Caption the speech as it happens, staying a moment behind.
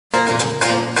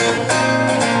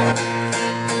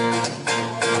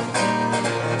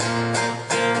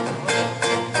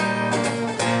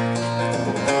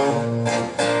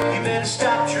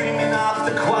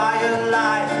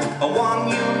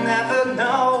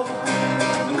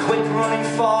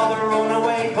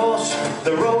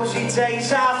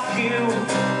days are few,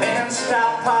 and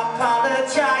stop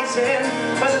apologizing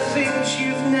for the things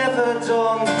you've never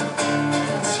done.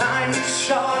 Time is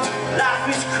short, life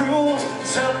is cruel,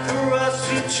 so for us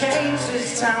to change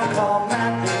this town called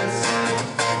madness.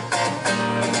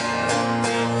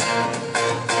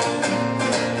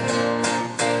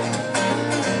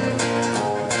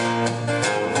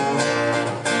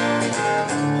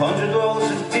 100 rolls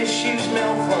of disused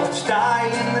milk floats die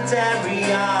in the dairy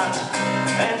yard,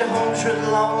 and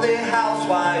 100 lonely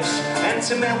housewives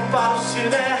empty milk bottles to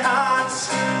their hearts,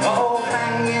 all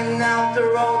hanging out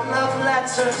their old love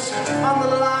letters on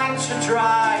the line to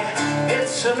dry.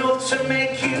 It's enough to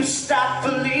make you stop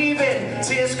believing.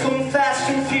 Tears come fast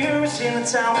and furious in a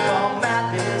town called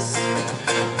madness.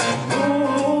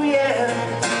 Ooh, yeah.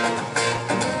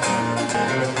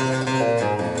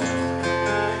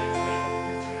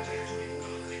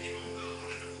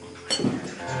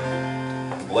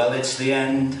 Well, it's the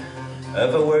end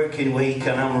of a working week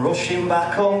and I'm rushing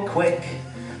back home quick.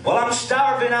 Well, I'm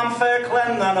starving, I'm fair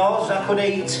clean, I knows I could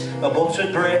eat a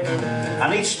buttered brick. I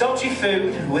need stodgy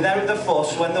food without the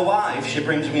fuss. When the wife, she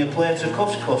brings me a plate of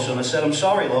couscous, and I said, I'm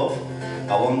sorry, love,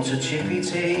 I want a chippy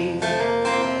tea.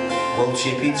 Well,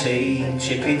 chippy tea,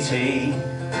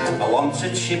 I want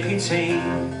a chippy tea.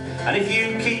 And if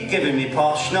you keep giving me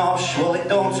posh nosh, well, it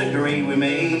don't agree with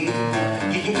me.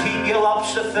 You can keep your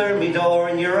lobster thermidor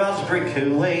and your raspberry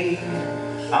coulis.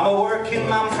 I'm a working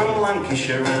man from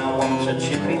Lancashire and I want a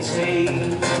chippy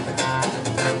tea.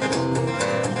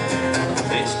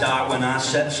 It's dark when I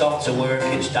sets off to work,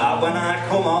 it's dark when I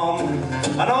come home,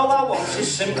 and all I want is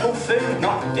simple food,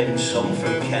 not dim sum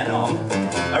from Ken on.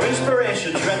 Our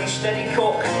inspiration's ready, steady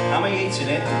cook. Am I eating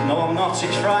it? No, I'm not.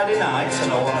 It's Friday night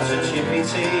and I want a chippy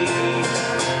tea.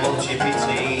 Well, chippy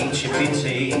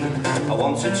tea, I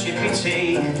want a chippy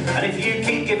tea. And if you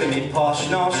keep giving me posh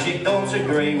nosh, it don't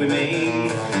agree with me.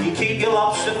 You keep your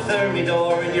lobster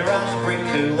thermidor and your raspberry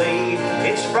coulis.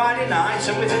 It's Friday night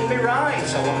and within me right,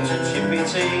 I want a chippy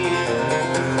tea.